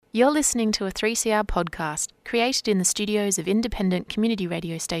You're listening to a 3CR podcast created in the studios of independent community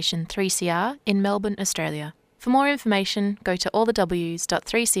radio station 3CR in Melbourne, Australia. For more information, go to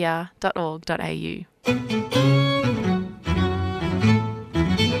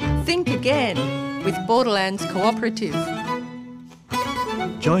allthews.3cr.org.au. Think Again with Borderlands Cooperative.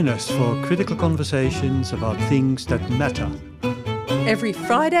 Join us for critical conversations about things that matter. Every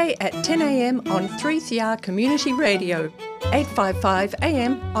Friday at 10 a.m. on 3CR Community Radio, 855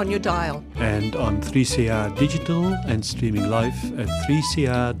 AM on your dial. And on 3CR Digital and streaming live at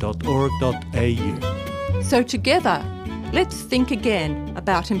 3cr.org.au. So together, let's think again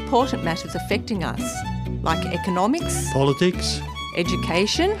about important matters affecting us, like economics, Politics,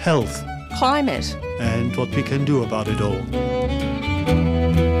 education, health, climate, and what we can do about it all.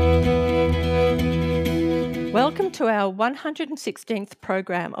 Welcome to our 116th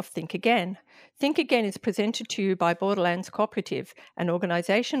program of Think Again. Think Again is presented to you by Borderlands Cooperative, an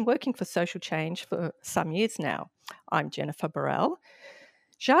organisation working for social change for some years now. I'm Jennifer Burrell.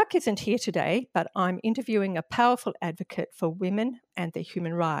 Jacques isn't here today, but I'm interviewing a powerful advocate for women and their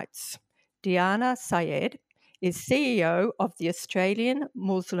human rights. Diana Sayed is CEO of the Australian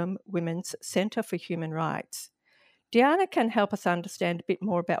Muslim Women's Centre for Human Rights. Diana can help us understand a bit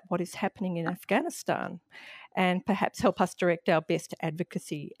more about what is happening in Afghanistan and perhaps help us direct our best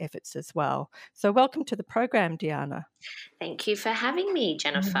advocacy efforts as well. So welcome to the program, Diana. Thank you for having me,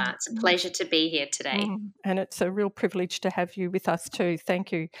 Jennifer. It's a pleasure to be here today. And it's a real privilege to have you with us too.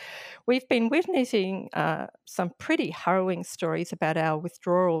 Thank you. We've been witnessing some pretty harrowing stories about our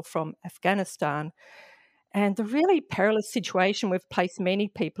withdrawal from Afghanistan and the really perilous situation we've placed many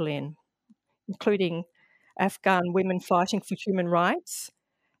people in, including Afghan women fighting for human rights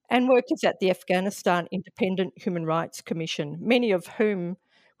and workers at the Afghanistan Independent Human Rights Commission, many of whom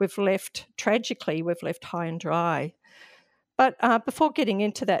we've left high and dry. But before getting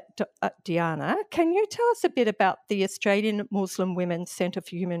into that, Diana, can you tell us a bit about the Australian Muslim Women's Centre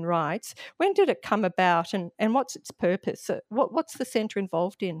for Human Rights? When did it come about and what's its purpose? What's the centre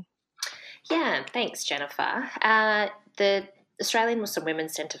involved in? Yeah, thanks, Jennifer. The Australian Muslim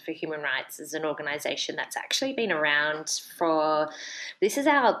Women's Centre for Human Rights is an organisation that's actually been around this is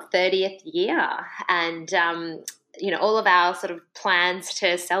our 30th year, and all of our sort of plans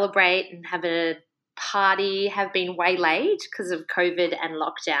to celebrate and have a party have been waylaid because of COVID and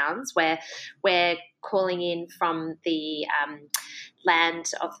lockdowns, where we're calling in from the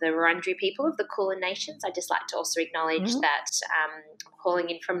land of the Wurundjeri people of the Kulin Nations. I'd just like to also acknowledge that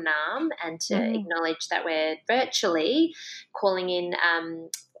calling in from Naarm and to acknowledge that we're virtually calling in on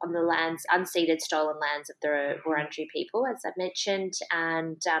the unceded stolen lands of the Wurundjeri people, as I mentioned,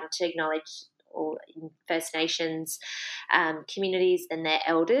 and to acknowledge all First Nations communities and their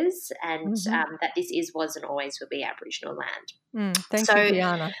elders, and that this was and always will be Aboriginal land. Thank you,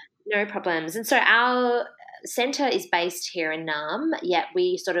 Diana. No problems. And so our centre is based here in Naarm, yet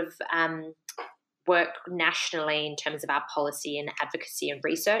we sort of work nationally in terms of our policy and advocacy and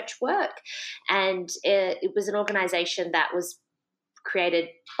research work. And it was an organisation that was created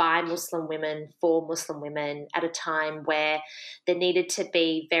by Muslim women for Muslim women at a time where there needed to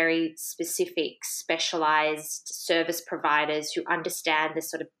be very specific, specialised service providers who understand the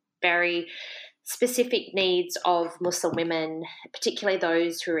sort of very specific needs of Muslim women, particularly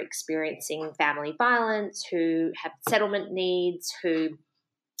those who are experiencing family violence, who have settlement needs, who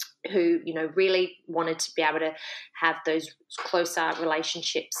really wanted to be able to have those closer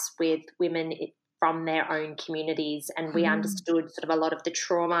relationships with women from their own communities. And we understood sort of a lot of the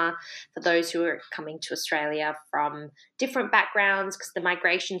trauma for those who are coming to Australia from different backgrounds, because the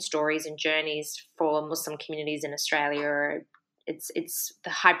migration stories and journeys for Muslim communities in Australia are it's the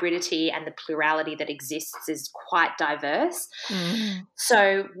hybridity and the plurality that exists is quite diverse.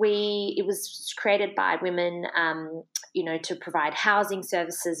 So it was created by women, to provide housing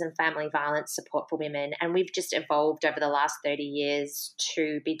services and family violence support for women. And we've just evolved over the last 30 years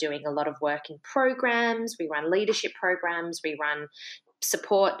to be doing a lot of work in programs. We run leadership programs. We run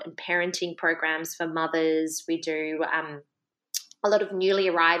support and parenting programs for mothers. We do a lot of newly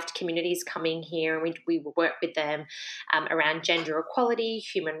arrived communities coming here, and we work with them around gender equality,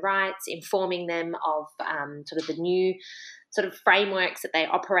 human rights, informing them of sort of the new sort of frameworks that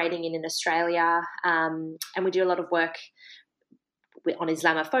they're operating in Australia. And we do a lot of work on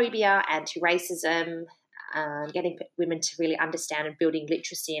Islamophobia, anti-racism, getting women to really understand and building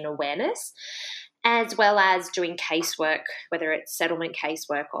literacy and awareness. as well as doing casework, whether it's settlement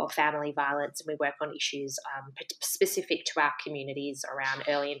casework or family violence, and we work on issues specific to our communities around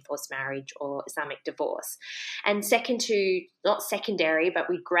early enforced marriage or Islamic divorce. And not secondary, but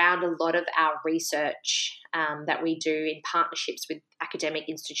we ground a lot of our research that we do in partnerships with academic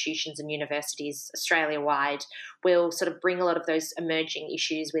institutions and universities Australia-wide. We'll sort of bring a lot of those emerging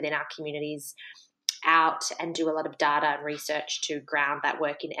issues within our communities out and do a lot of data and research to ground that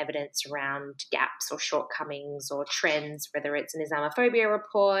work in evidence around gaps or shortcomings or trends, whether it's an Islamophobia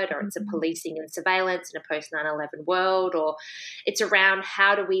report or it's a policing and surveillance in a post 9/11 world, or it's around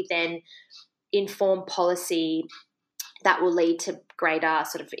how do we then inform policy that will lead to greater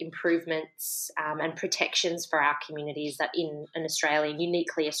sort of improvements and protections for our communities that in an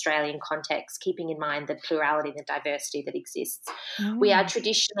uniquely Australian context, keeping in mind the plurality and the diversity that exists. We are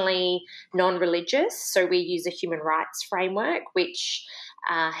traditionally non-religious, so we use a human rights framework, which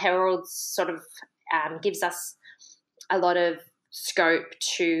heralds sort of gives us a lot of scope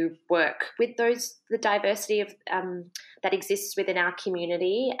to work with the diversity of that exists within our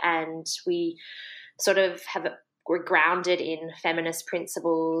community, and we sort of we're grounded in feminist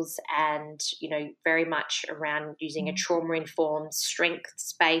principles and, very much around using a trauma-informed,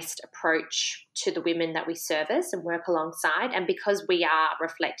 strengths-based approach to the women that we service and work alongside. And because we are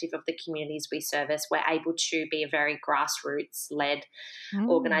reflective of the communities we service, we're able to be a very grassroots-led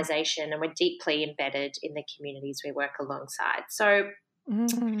organisation, and we're deeply embedded in the communities we work alongside. So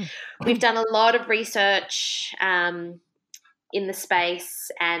we've done a lot of research in the space,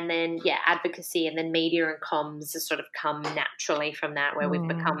 and then advocacy, and then media and comms has sort of come naturally from that, where we've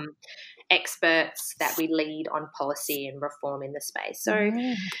become experts that we lead on policy and reform in the space. So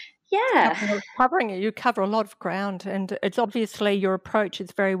you cover a lot of ground, and it's obviously your approach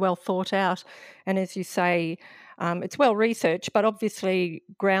is very well thought out, and as you say, it's well researched, but obviously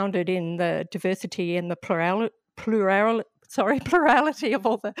grounded in the diversity and the plurality of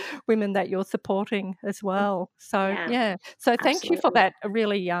all the women that you're supporting as well. So so thank you for that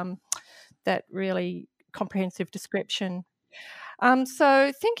really comprehensive description.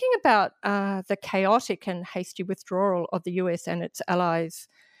 So thinking about the chaotic and hasty withdrawal of the US and its allies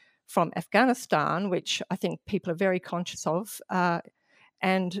from Afghanistan, which I think people are very conscious of,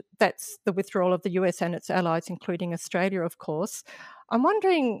 and that's the withdrawal of the US and its allies, including Australia, of course. I'm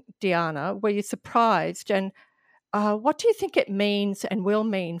wondering, Diana, were you surprised, and what do you think it means and will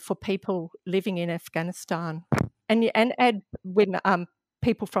mean for people living in Afghanistan? And add women,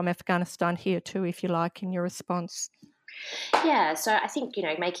 people from Afghanistan here too, if you like, in your response. Yeah, so I think,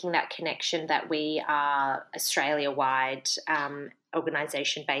 making that connection that we are Australia-wide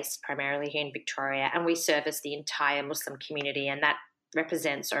organisation based primarily here in Victoria, and we service the entire Muslim community, and that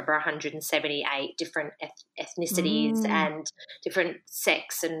represents over 178 different ethnicities and different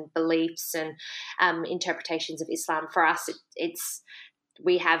sects and beliefs and interpretations of Islam. For us,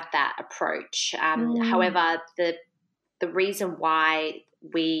 we have that approach. However, the reason why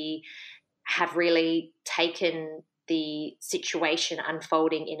we have really taken the situation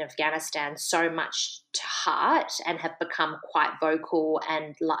unfolding in Afghanistan so much to heart and have become quite vocal,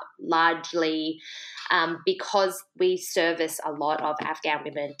 and largely because we service a lot of Afghan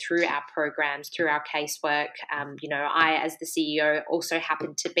women through our programs, through our casework. I, as the CEO, also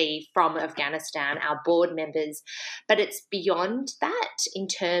happen to be from Afghanistan, our board members, but it's beyond that in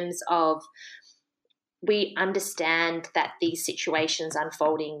terms of we understand that these situations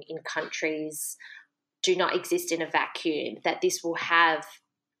unfolding in countries do not exist in a vacuum, that this will have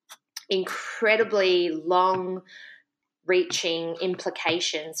incredibly long-reaching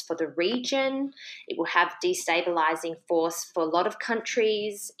implications for the region. It will have destabilizing force for a lot of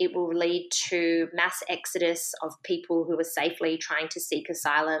countries. It will lead to mass exodus of people who are safely trying to seek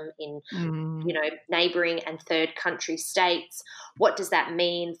asylum in, neighbouring and third country states. What does that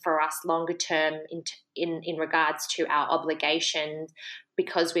mean for us longer term in regards to our obligations,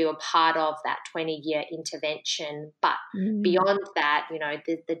 because we were part of that 20-year intervention? But beyond that,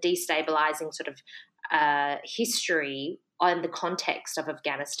 the destabilizing sort of history on the context of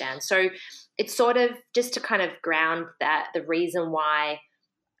Afghanistan. So it's sort of just to kind of ground that the reason why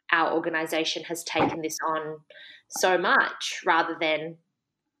our organisation has taken this on so much, rather than,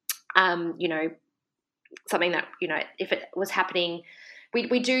 something that, if it was happening.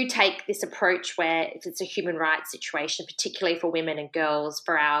 We do take this approach where if it's a human rights situation, particularly for women and girls,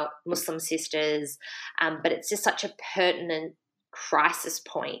 for our Muslim sisters, but it's just such a pertinent crisis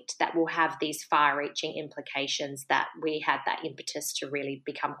point that will have these far-reaching implications that we had that impetus to really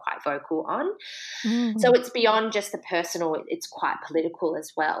become quite vocal on. So it's beyond just the personal, it's quite political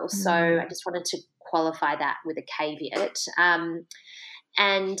as well. So I just wanted to qualify that with a caveat.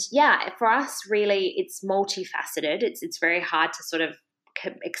 And yeah, for us, really, it's multifaceted. It's very hard to sort of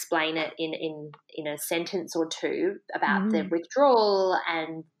explain it in a sentence or two about the withdrawal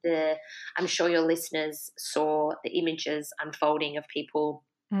and I'm sure your listeners saw the images unfolding of people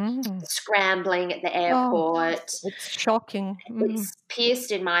scrambling at the airport. It's shocking. It's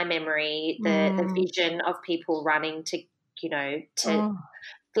pierced in my memory the vision of people running to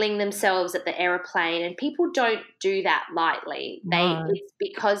fling themselves at the aeroplane, and people don't do that lightly. It's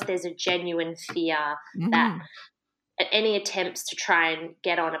because there's a genuine fear that at any attempts to try and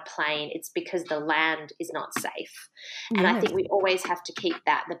get on a plane, it's because the land is not safe. And I think we always have to keep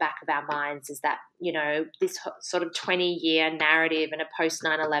that in the back of our minds, is that, this sort of 20-year narrative in a post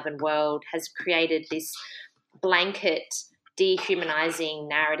 9/11 world has created this blanket dehumanizing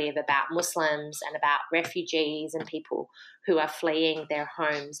narrative about Muslims and about refugees and people who are fleeing their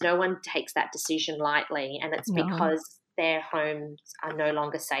homes. No one takes that decision lightly, and it's because their homes are no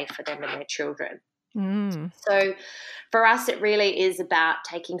longer safe for them and their children. So for us, it really is about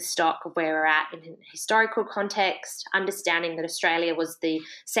taking stock of where we're at in a historical context, understanding that Australia was the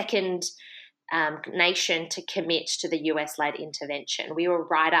second nation to commit to the US-led intervention. We were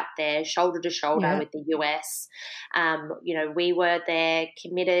right up there, shoulder to shoulder with the US. We were there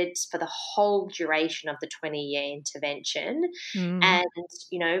committed for the whole duration of the 20-year intervention. And,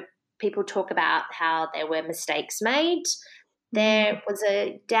 people talk about how there were mistakes made. There was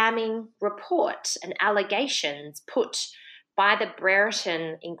a damning report and allegations put by the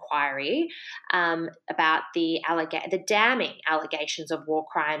Brereton inquiry about the damning allegations of war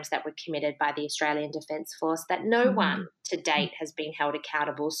crimes that were committed by the Australian Defence Force that no one to date has been held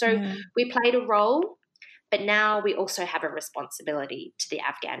accountable. So we played a role, but now we also have a responsibility to the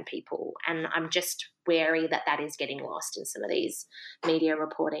Afghan people, and I'm just wary that is getting lost in some of these media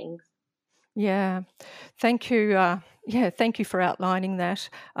reporting. Yeah, thank you. Thank you for outlining that.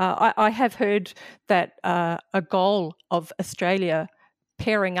 I have heard that a goal of Australia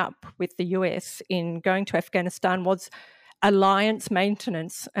pairing up with the US in going to Afghanistan was alliance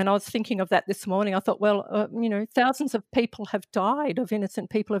maintenance. And I was thinking of that this morning. I thought, thousands of people have died, of innocent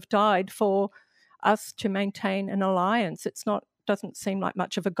people have died for us to maintain an alliance. Doesn't seem like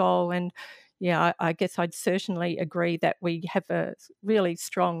much of a goal. And yeah, I guess I'd certainly agree that we have a really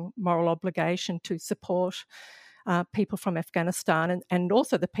strong moral obligation to support people from Afghanistan and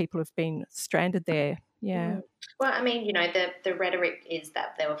also the people who've been stranded there. Yeah. Well, I mean, the rhetoric is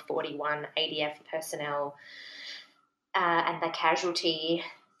that there were 41 ADF personnel and the casualty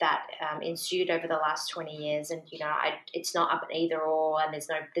that ensued over the last 20 years. And, it's not up an either or, and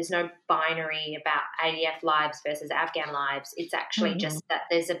there's no binary about ADF lives versus Afghan lives. It's actually just that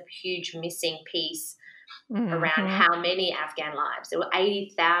there's a huge missing piece around how many Afghan lives. There were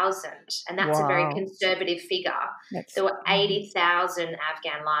 80,000, and that's a very conservative figure. There were 80,000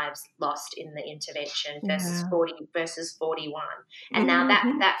 Afghan lives lost in the intervention versus 41. And now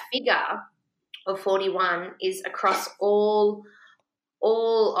that figure of 41 is across all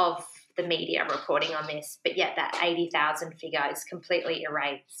of the media reporting on this, but yet that 80,000 figure is completely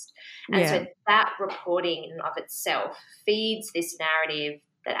erased. And so that reporting in of itself feeds this narrative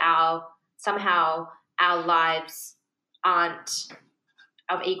that somehow our lives aren't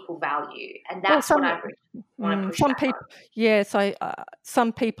of equal value. And that's what I want to push back on. Yes,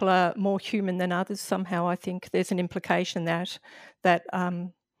 some people are more human than others somehow. I think there's an implication that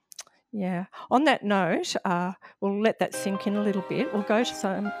on that note, we'll let that sink in a little bit. We'll go to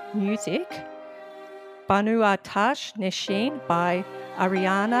some music. Banu Atash Neshin by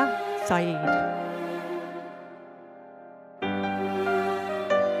Ariana Saeed.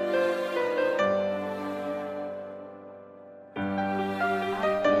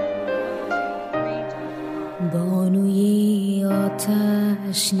 بانوی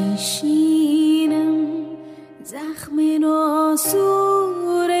آتش نشینم، زخم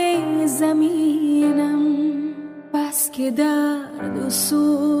ناسور زمینم، بس که درد و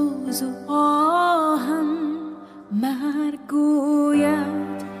سوز و آهم مرگ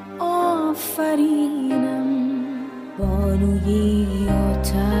گوید آفرینم. بانوی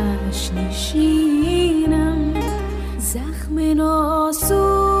آتش نشینم، زخم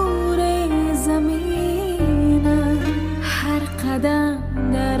ناسور زمینم، هر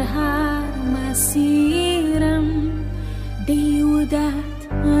قدم در هر مسیرم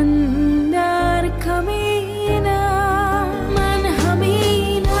دیودت اندر کمینم.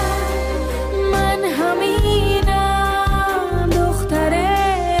 من همینم دختر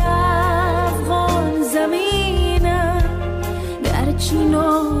افغان زمینم، گرچه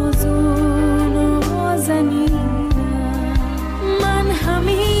نازون و زمینم. من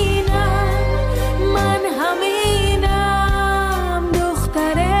همینم دختر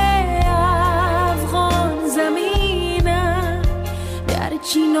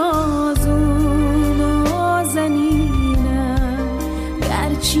گرچی نازون نازنینم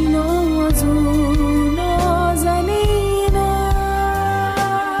گرچی نازون نازنینم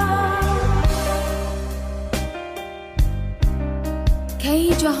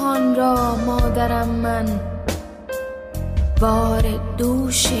کی جهان را مادرم من بار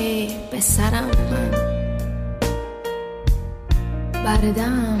دوش به سرم من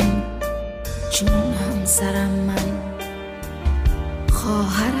بردم چون همسرم من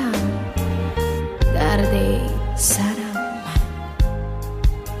خواهرم درد سرم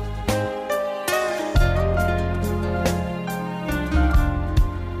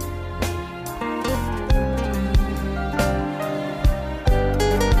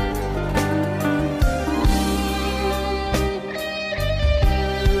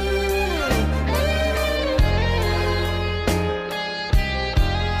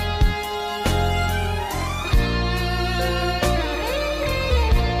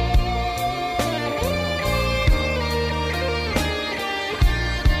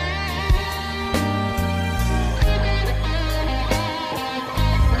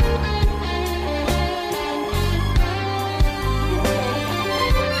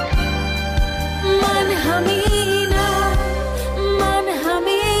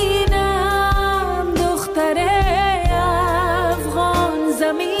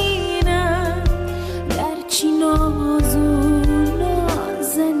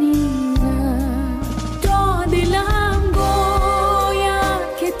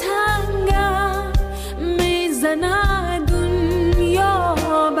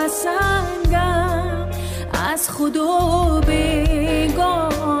خدا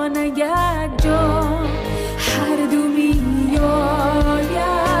بگانه یک جا هر دو میاید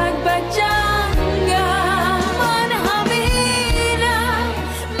به جنگم من همینم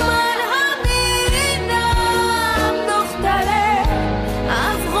دختر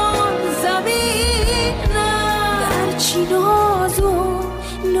افغان زمینم گرچی نازو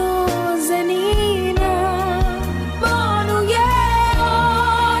نازنینم بانوی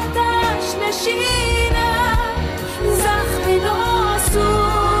آتش نشین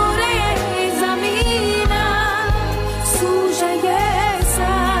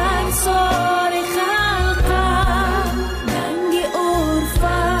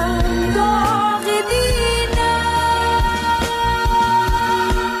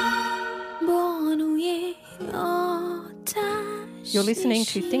You're listening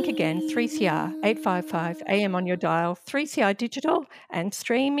to Think Again, 3CR, 855 AM on your dial, 3CR digital and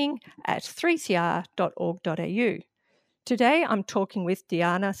streaming at 3cr.org.au. Today I'm talking with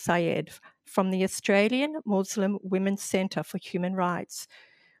Diana Sayed from the Australian Muslim Women's Centre for Human Rights.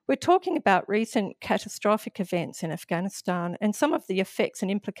 We're talking about recent catastrophic events in Afghanistan and some of the effects and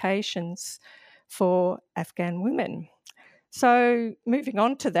implications for Afghan women. So moving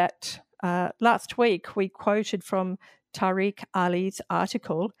on to that, last week we quoted from Tariq Ali's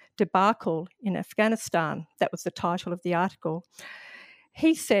article, Debacle in Afghanistan. That was the title of the article.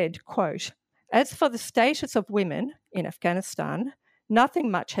 He said, quote, "As for the status of women in Afghanistan,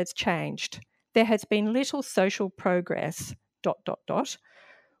 nothing much has changed. There has been little social progress, ...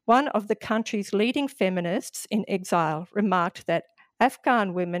 One of the country's leading feminists in exile remarked that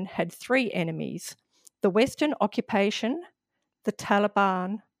Afghan women had three enemies: the Western occupation, the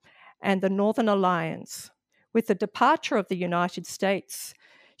Taliban, and the Northern Alliance. With the departure of the United States,"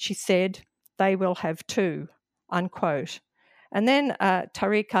 she said, "they will have two," unquote. And then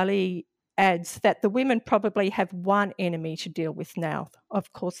Tariq Ali adds that the women probably have one enemy to deal with now,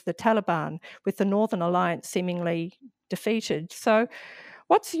 of course, the Taliban, with the Northern Alliance seemingly defeated. So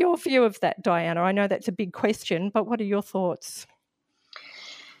what's your view of that, Diana? I know that's a big question, but what are your thoughts?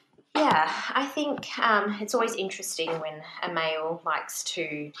 Yeah, I think it's always interesting when a male likes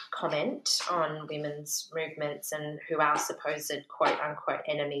to comment on women's movements and who our supposed quote-unquote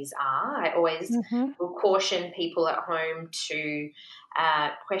enemies are. I always will caution people at home to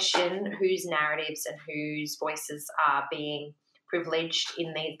question whose narratives and whose voices are being privileged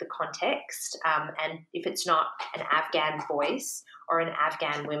in the context, and if it's not an Afghan voice or an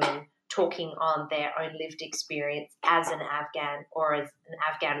Afghan woman talking on their own lived experience as an Afghan or as an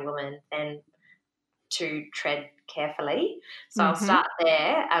Afghan woman, then to tread carefully. So I'll start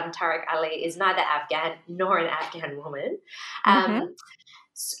there. Tariq Ali is neither Afghan nor an Afghan woman,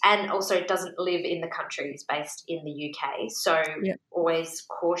 and also doesn't live in the country. He's based in the UK. So always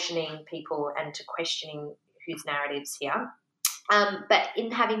cautioning people and to questioning whose narratives here. But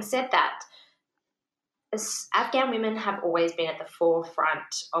in having said that, Afghan women have always been at the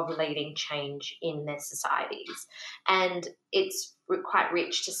forefront of leading change in their societies, and it's quite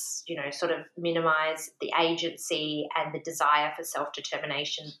rich to, sort of minimise the agency and the desire for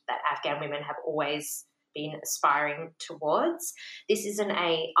self-determination that Afghan women have always been aspiring towards. This isn't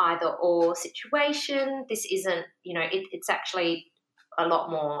a either-or situation. This isn't, it's actually a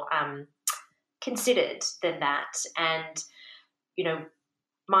lot more considered than that. And,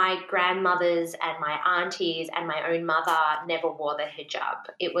 my grandmothers and my aunties and my own mother never wore the hijab.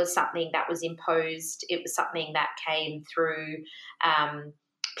 It was something that was imposed. It was something that came through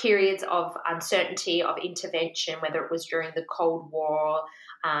periods of uncertainty, of intervention, whether it was during the Cold War,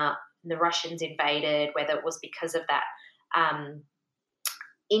 the Russians invaded, whether it was because of that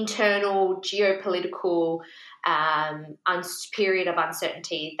internal geopolitical period of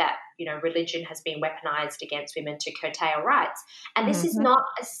uncertainty that, religion has been weaponized against women to curtail rights. And this is not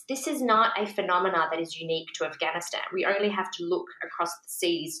a phenomena that is unique to Afghanistan. We only have to look across the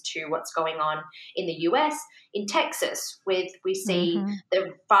seas to what's going on in the US, in Texas, we see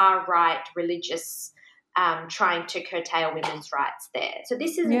the far right religious trying to curtail women's rights there. So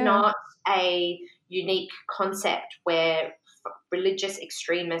this is not a unique concept where religious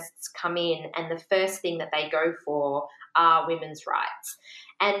extremists come in and the first thing that they go for are women's rights.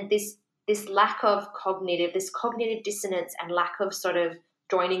 And this lack of cognitive dissonance and lack of sort of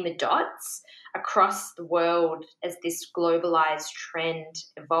joining the dots across the world as this globalized trend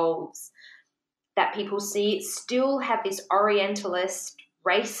evolves, that people still have this Orientalist,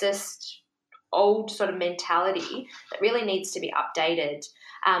 racist, old sort of mentality that really needs to be updated,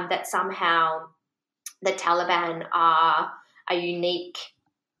 that somehow the Taliban are a unique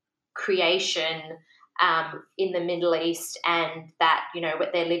creation in the Middle East and that,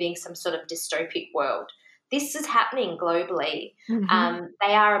 they're living some sort of dystopic world. This is happening globally.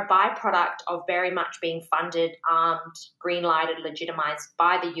 They are a byproduct of very much being funded, armed, green-lighted, legitimized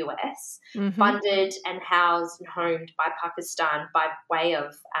by the US, funded and housed and homed by Pakistan by way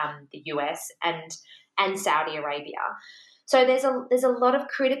of the US and Saudi Arabia. So there's a lot of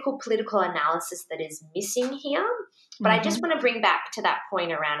critical political analysis that is missing here. But I just want to bring back to that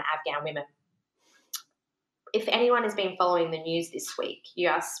point around Afghan women. If anyone has been following the news this week, you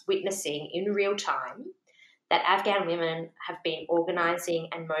are witnessing in real time that Afghan women have been organising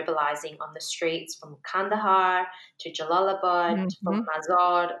and mobilising on the streets from Kandahar to Jalalabad, from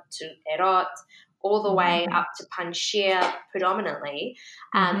Mazar to Herat, all the way up to Panjshir predominantly,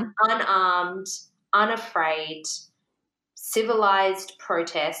 unarmed, unafraid, civilised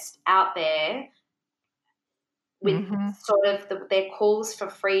protest out there with sort of their calls for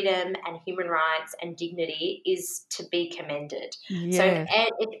freedom and human rights and dignity is to be commended. Yes. So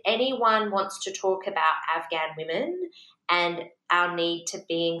if anyone wants to talk about Afghan women and our need to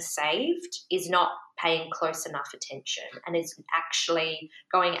being saved is not paying close enough attention and is actually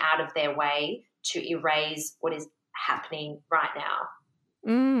going out of their way to erase what is happening right now.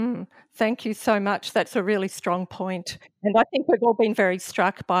 Thank you so much. That's a really strong point. And I think we've all been very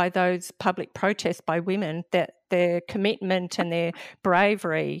struck by those public protests by women, that their commitment and their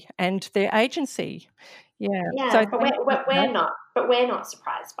bravery and their agency. So we're not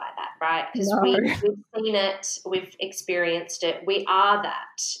surprised by that, right? Because we've seen it, we've experienced it. We are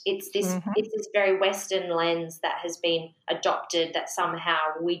that. It's this very Western lens that has been adopted that somehow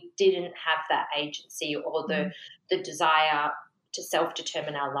we didn't have that agency or the desire to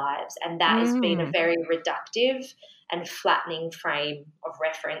self-determine our lives. And that has been a very reductive and flattening frame of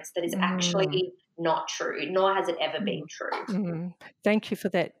reference that is actually not true, nor has it ever been true. Thank you for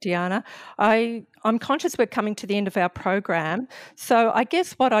that, Diana. I'm conscious we're coming to the end of our program. So I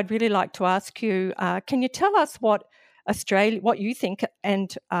guess what I'd really like to ask you, can you tell us what you think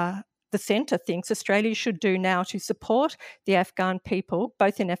and the Centre thinks Australia should do now to support the Afghan people,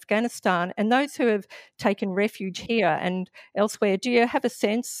 both in Afghanistan and those who have taken refuge here and elsewhere? Do you have a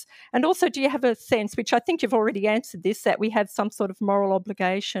sense, and also do you have a sense, which I think you've already answered this, that we have some sort of moral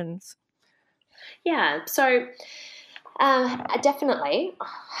obligations? Yeah, so definitely,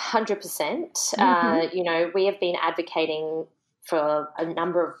 100%. We have been advocating for a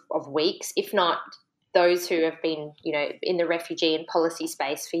number of weeks, if not those who have been, in the refugee and policy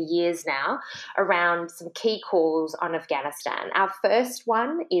space for years now, around some key calls on Afghanistan. Our first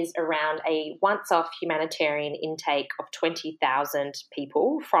one is around a once-off humanitarian intake of 20,000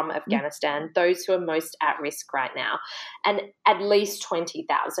 people from Afghanistan, those who are most at risk right now, and at least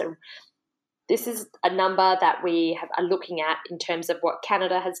 20,000. This is a number that we are looking at in terms of what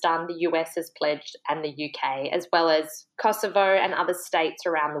Canada has done, the US has pledged, and the UK, as well as Kosovo and other states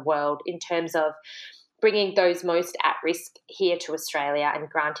around the world in terms of bringing those most at risk here to Australia and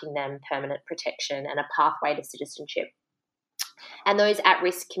granting them permanent protection and a pathway to citizenship. And those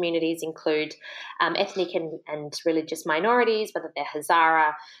at-risk communities include ethnic and religious minorities, whether they're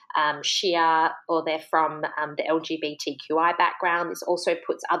Hazara, Shia, or they're from the LGBTQI background. This also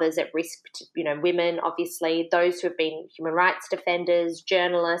puts others at risk, women, obviously, those who have been human rights defenders,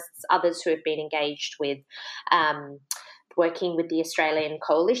 journalists, others who have been engaged with working with the Australian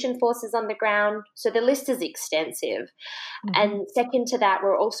coalition forces on the ground. So the list is extensive. Mm-hmm. And second to that,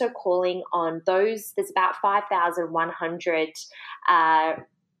 we're also calling on there's about 5,100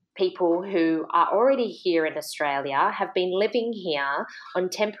 people who are already here in Australia, have been living here on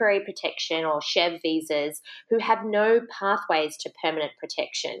temporary protection or SHEV visas, who have no pathways to permanent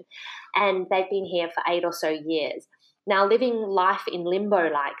protection. And they've been here for 8 or so years. Now, living life in limbo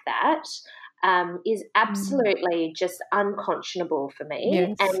like that is absolutely just unconscionable for me.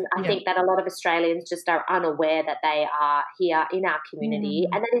 Yes. And I think that a lot of Australians just are unaware that they are here in our community.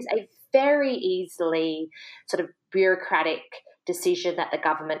 And that is a very easily sort of bureaucratic decision that the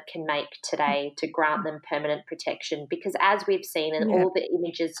government can make today to grant them permanent protection, because as we've seen in all the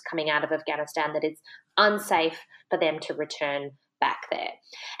images coming out of Afghanistan, that it's unsafe for them to return back there.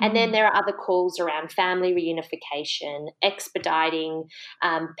 And then there are other calls around family reunification, expediting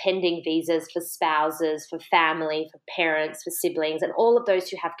pending visas for spouses, for family, for parents, for siblings, and all of those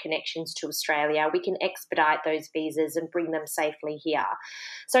who have connections to Australia. We can expedite those visas and bring them safely here.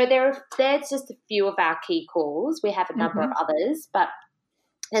 So there's just a few of our key calls. We have a number of others, but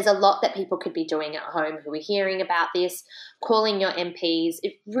there's a lot that people could be doing at home who are hearing about this, calling your MPs.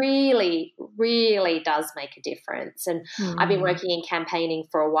 It really, really does make a difference. And I've been working in campaigning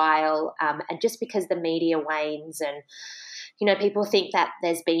for a while, and just because the media wanes and, people think that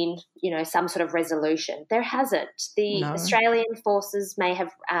there's been, some sort of resolution. There hasn't. The Australian forces may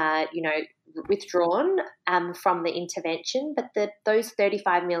have, withdrawn from the intervention, but those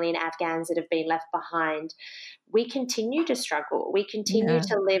 35 million Afghans that have been left behind, we continue to struggle. We continue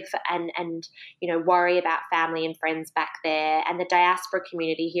to live and worry about family and friends back there. And the diaspora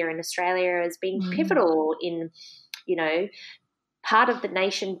community here in Australia has been pivotal in, part of the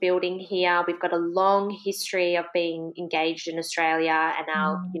nation building here. We've got a long history of being engaged in Australia, and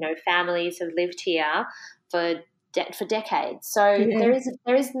our, families have lived here for decades. So there is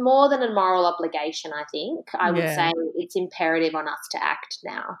more than a moral obligation, I think. I would say it's imperative on us to act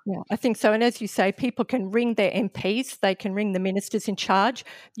now. Yeah, I think so. And as you say, people can ring their MPs, they can ring the ministers in charge.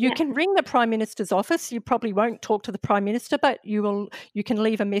 You can ring the Prime Minister's office. You probably won't talk to the Prime Minister, but you can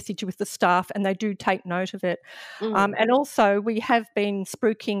leave a message with the staff, and they do take note of it. And also we have been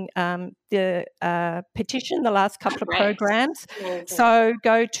spruiking the petition the last couple of programs. So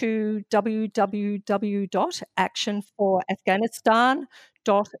go to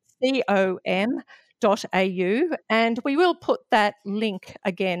www.actionforafghanistan.com.au, and we will put that link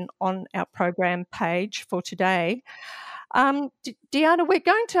again on our program page for today. Deanna, we're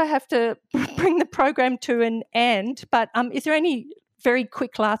going to have to bring the program to an end, but is there any very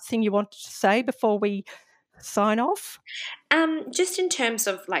quick last thing you want to say before we sign off? Just in terms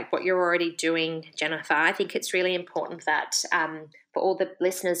of like what you're already doing, Jennifer, I think it's really important that for all the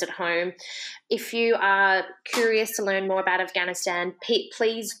listeners at home, if you are curious to learn more about Afghanistan,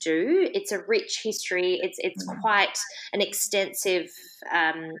 please do. It's a rich history. It's quite an extensive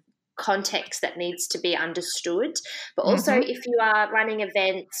context that needs to be understood. But also if you are running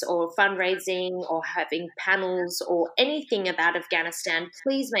events or fundraising or having panels or anything about Afghanistan,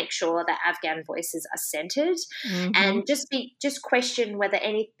 please make sure that Afghan voices are centred, and just question whether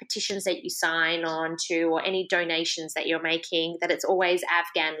any petitions that you sign on to or any donations that you're making, that it's always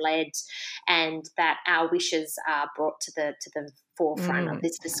Afghan led, and that our wishes are brought to the forefront of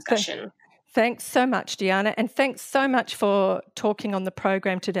this discussion. Thanks so much, Deanna, and thanks so much for talking on the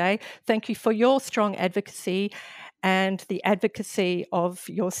program today. Thank you for your strong advocacy and the advocacy of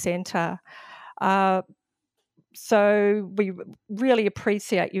your centre. So we really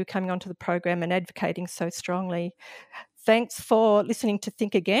appreciate you coming onto the program and advocating so strongly. Thanks for listening to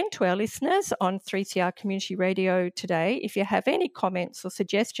Think Again to our listeners on 3CR Community Radio today. If you have any comments or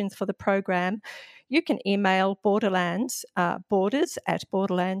suggestions for the program, you can email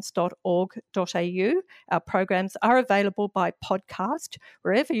borders@borderlands.org.au. Our programs are available by podcast,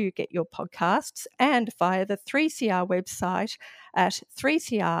 wherever you get your podcasts, and via the 3CR website at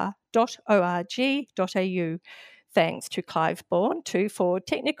 3cr.org.au. Thanks to Clive Bourne, too, for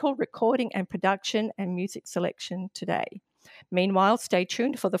technical recording and production and music selection today. Meanwhile, stay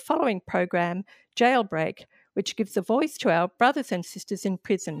tuned for the following program, Jailbreak, which gives a voice to our brothers and sisters in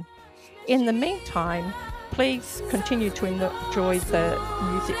prison. In the meantime, please continue to enjoy the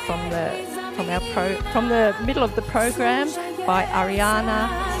music from from the middle of the program by Ariana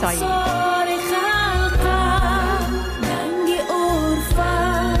Saeed.